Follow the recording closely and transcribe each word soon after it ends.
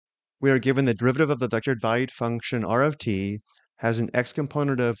We are given the derivative of the vectored valued function r of t has an x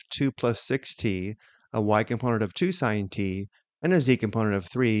component of 2 plus 6t, a y component of 2 sine t, and a z component of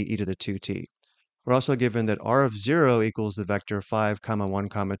 3 e to the 2t. We're also given that r of 0 equals the vector 5, comma 1,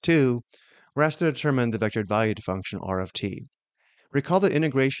 comma 2. We're asked to determine the vectored valued function r of t. Recall that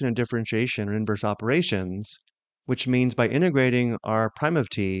integration and differentiation are inverse operations, which means by integrating r prime of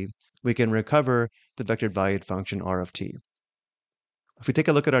t, we can recover the vectored valued function r of t. If we take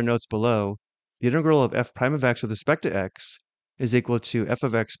a look at our notes below, the integral of f prime of x with respect to x is equal to f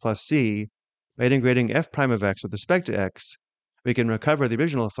of x plus c. By integrating f prime of x with respect to x, we can recover the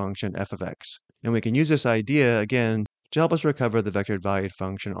original function f of x. And we can use this idea, again, to help us recover the vectored valued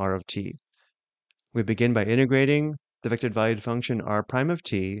function r of t. We begin by integrating the vectored valued function r prime of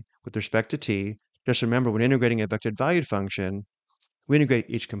t with respect to t. Just remember, when integrating a vectored valued function, we integrate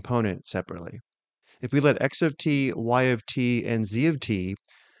each component separately. If we let x of t, y of t, and z of t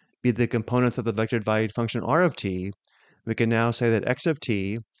be the components of the vectored valued function r of t, we can now say that x of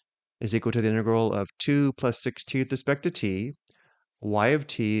t is equal to the integral of 2 plus 6t with respect to t, y of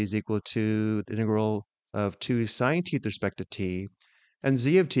t is equal to the integral of 2 sine t with respect to t, and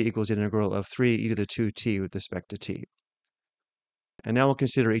z of t equals the integral of 3 e to the 2t with respect to t. And now we'll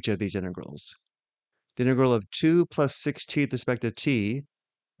consider each of these integrals. The integral of 2 plus 6t with respect to t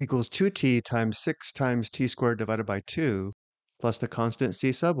equals 2t times 6 times t squared divided by 2 plus the constant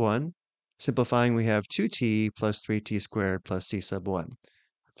c sub 1. Simplifying, we have 2t plus 3t squared plus c sub 1.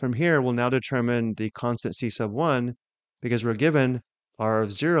 From here, we'll now determine the constant c sub 1 because we're given r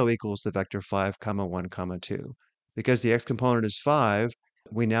of 0 equals the vector 5, comma 1, comma 2. Because the x component is 5,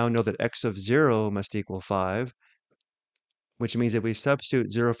 we now know that x of 0 must equal 5, which means if we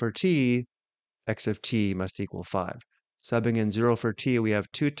substitute 0 for t, x of t must equal 5. Subbing in 0 for t, we have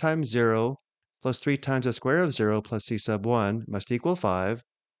 2 times 0 plus 3 times the square of 0 plus c sub 1 must equal 5.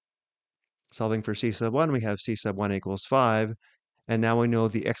 Solving for c sub 1, we have c sub 1 equals 5. And now we know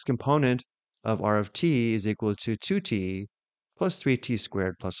the x component of r of t is equal to 2t plus 3t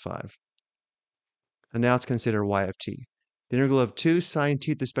squared plus 5. And now let's consider y of t. The integral of 2 sine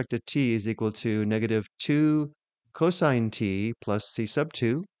t with respect to t is equal to negative 2 cosine t plus c sub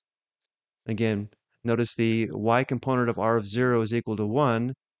 2. Again, notice the y component of r of 0 is equal to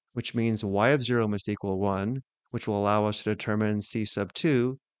 1, which means y of 0 must equal 1, which will allow us to determine c sub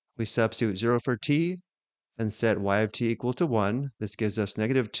 2. We substitute 0 for t and set y of t equal to 1. This gives us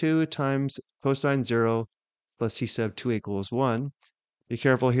negative 2 times cosine 0 plus c sub 2 equals 1. Be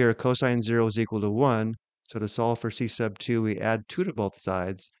careful here, cosine 0 is equal to 1, so to solve for c sub 2, we add 2 to both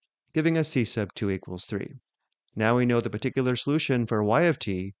sides, giving us c sub 2 equals 3. Now we know the particular solution for y of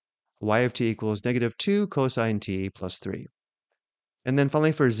t equals negative 2 cosine t plus 3. And then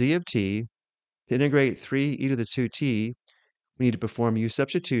finally for z of t, to integrate 3 e to the 2t, we need to perform u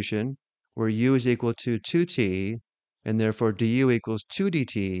substitution, where u is equal to 2t, and therefore du equals 2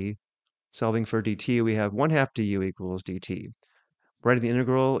 dt. Solving for dt, we have 1/2 du equals dt. Writing the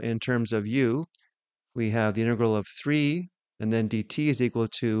integral in terms of u, we have the integral of 3, and then dt is equal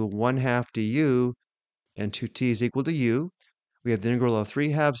to 1/2 du, and 2t is equal to u. We have the integral of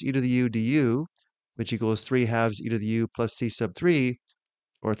 3/2 e to the u du, which equals 3/2 e to the u plus c sub 3,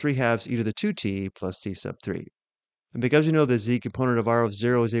 or 3/2 e to the 2t plus c sub 3. And because we know the z component of r of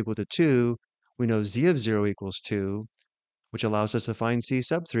 0 is equal to 2, we know z of 0 equals 2, which allows us to find c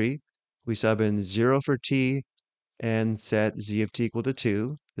sub 3. We sub in 0 for t and set z of t equal to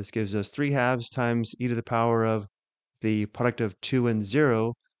 2. This gives us 3/2 times e to the power of the product of 2 and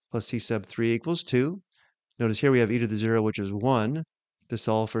 0 plus c sub 3 equals 2. Notice here we have e to the 0, which is 1. To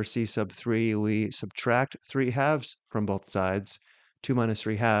solve for c sub 3, we subtract 3/2 from both sides. 2 minus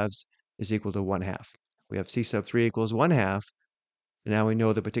 3/2 is equal to 1/2. We have c sub 3 equals 1/2. And now we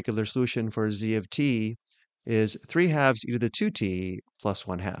know the particular solution for z of t is 3/2 e to the 2t plus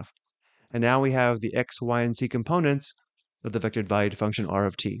 1/2. And now we have the x, y, and z components of the vectored valued function r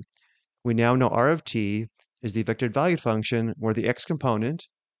of t. We now know r of t is the vectored valued function where the x component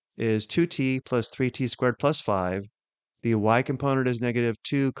is 2t plus 3t squared plus 5, the y component is negative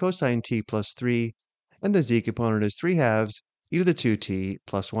 2 cosine t plus 3, and the z component is 3/2 e to the 2t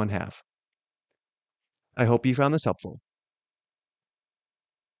plus 1/2. I hope you found this helpful.